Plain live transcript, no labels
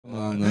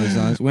along those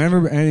lines.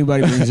 Whenever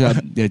anybody brings up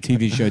the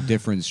TV show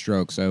Different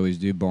Strokes, I always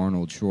do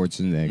Arnold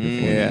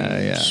Schwarzenegger.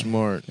 Yeah.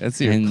 Smart.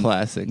 That's your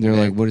classic. They're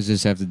like, what does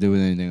this have to do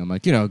with anything? I'm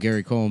like,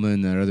 Gary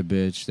Coleman, that other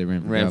bitch, they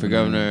ran for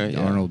governor.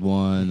 Yeah. Arnold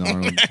won.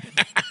 Arnold.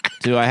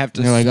 Do I have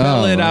to They're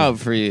spell like, it out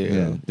for you?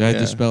 Yeah. Do I have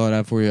to spell it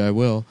out for you? I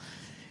will.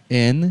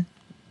 N.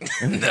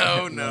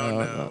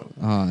 No.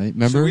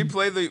 Remember?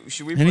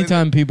 Should we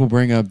Anytime people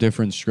bring up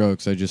Different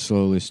Strokes, I just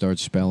slowly start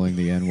spelling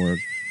the N word.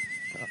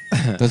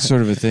 That's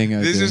sort of a thing.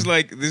 This is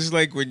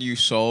like when you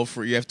solve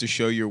you have to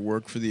show your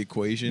work for the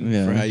equation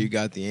for how you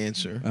got the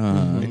answer,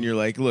 and you're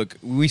like, look,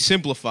 we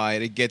simplify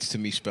it. It gets to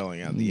me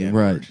spelling out the N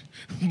word,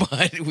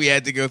 but we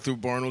had to go through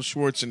Arnold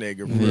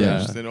Schwarzenegger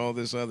first and all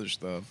this other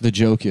stuff. The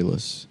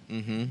joculus.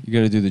 Mm-hmm. You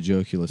got to do the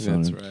joculus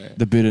on it. That's right.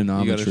 The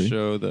bitonometry. You got to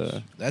show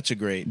the. That's a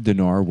great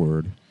dinar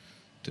word.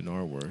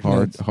 Dinar word.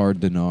 Hard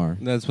dinar.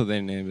 That's what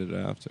they named it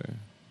after.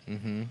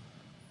 Mm-hmm.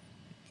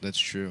 That's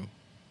true.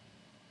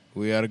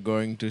 We are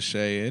going to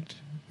say it.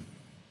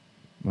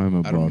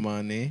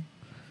 Armani.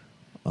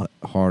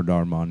 Hard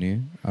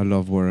Armani. I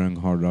love wearing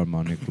hard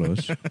Armani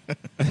clothes.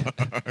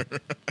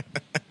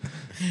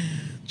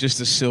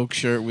 Just a silk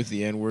shirt with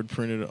the N-word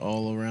printed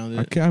all around it.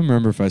 I can't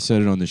remember if I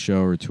said it on the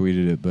show or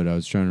tweeted it, but I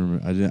was trying to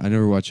remember. I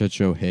never watched that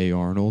show, Hey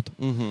Arnold.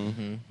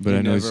 Mm-hmm. But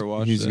I know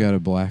he's got a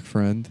black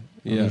friend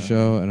on the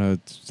show, and I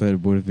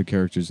said, what if the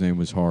character's name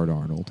was Hard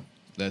Arnold?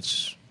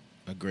 That's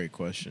a great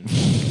question.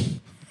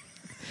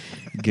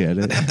 Get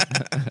it?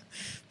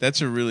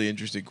 That's a really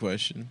interesting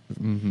question.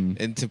 Mm-hmm.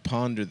 And to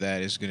ponder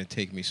that is going to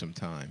take me some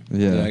time.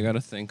 Yeah, I got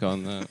to think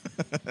on that.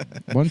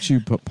 Why don't you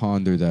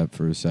ponder that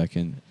for a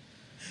second?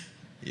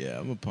 Yeah,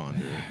 I'm a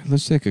ponderer.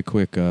 Let's take a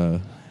quick,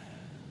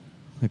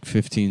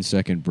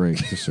 15-second break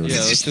to sort of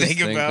just think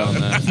about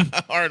on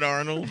that. Hard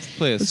Arnold.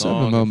 Play a Let's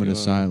song. have a moment of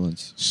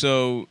silence.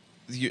 So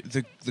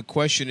the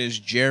question is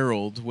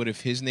Gerald. What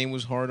if his name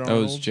was Hard Arnold?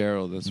 Oh, it's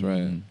Gerald. That's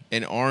right.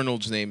 And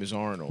Arnold's name is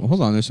Arnold. Well,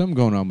 hold on, there's something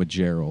going on with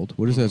Gerald.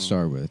 What does that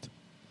start with?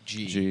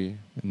 G.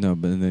 No,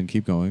 but then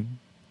keep going.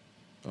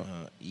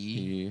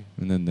 E.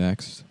 And then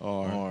next.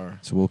 R.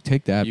 So we'll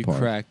take that You part.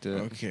 cracked it.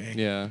 Okay.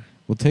 Yeah.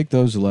 We'll take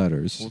those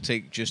letters. We'll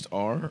take just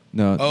R.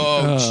 No.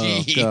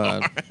 Oh, G.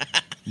 God.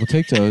 We'll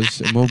take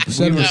those and we'll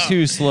set We were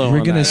too slow. We're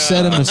on gonna that.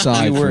 set them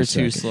aside. We for were a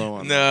too second. slow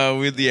on that. No,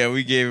 we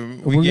gave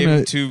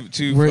him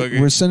two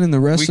We're sending the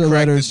rest of the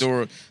letters the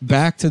door.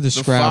 back to the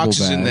Scrabble fox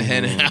bag. is in the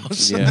hen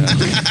house. Yeah.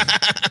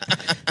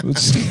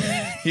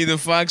 The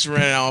fox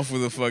ran off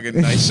with a fucking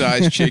nice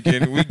sized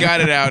chicken. We got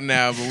it out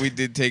now, but we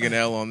did take an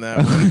L on that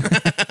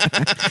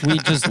one. We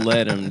just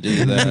let him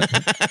do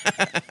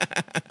that.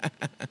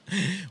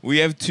 We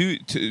have two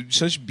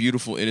such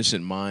beautiful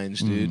innocent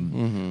minds, dude.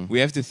 Mm-hmm. We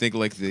have to think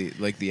like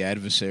the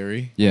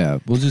adversary. Yeah,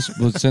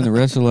 we'll send the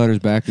rest of the letters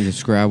back to the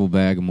Scrabble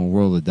bag and we'll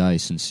roll the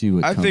dice and see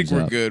what I comes think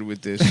we're up. good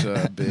with this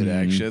bit.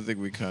 Actually, I think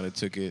we kind of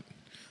took it.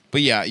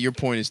 But yeah, your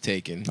point is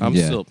taken. I'm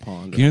still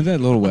pondering. You know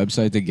that little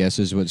website that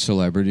guesses what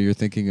celebrity you're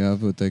thinking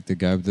of with like the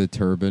guy with the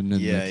turban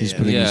and he's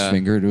putting his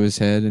finger to his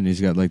head and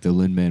he's got like the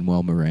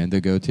Lin-Manuel Miranda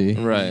goatee.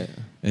 Right.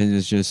 And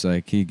it's make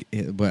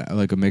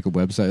a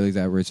website like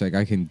that where it's like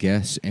I can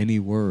guess any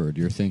word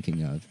you're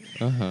thinking of,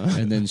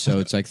 and then so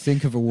it's like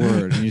think of a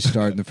word and you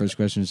start and the first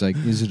question is like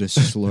is it a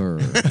slur,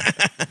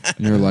 and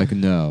you're like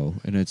no,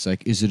 and it's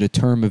like is it a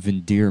term of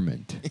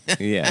endearment?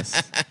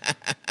 Yes.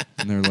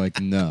 And they're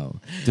like no.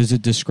 Does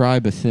it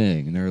describe a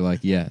thing? And they're like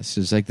yes.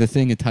 Is like the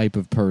thing a type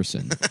of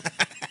person?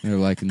 And they're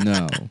like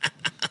no.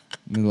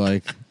 And they're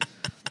like.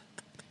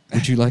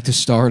 Would you like to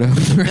start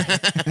over?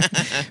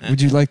 Would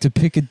you like to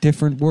pick a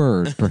different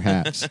word,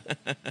 perhaps?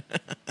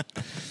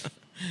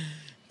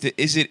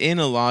 Is it in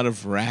a lot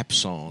of rap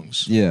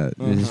songs? Yeah.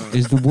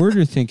 Is the word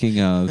you're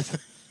thinking of,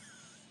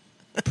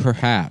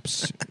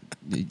 perhaps,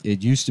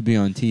 it used to be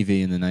on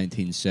TV in the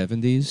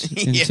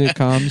 1970s in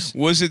sitcoms?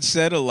 Was it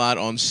said a lot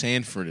on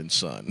Sanford and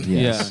Son?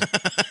 Yes. Yeah.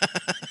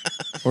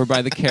 Or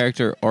by the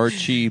character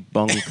Archie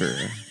Bunker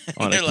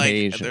on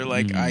occasion. They're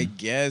like, I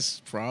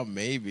guess,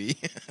 maybe.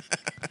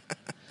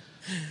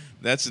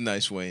 That's a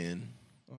nice way in.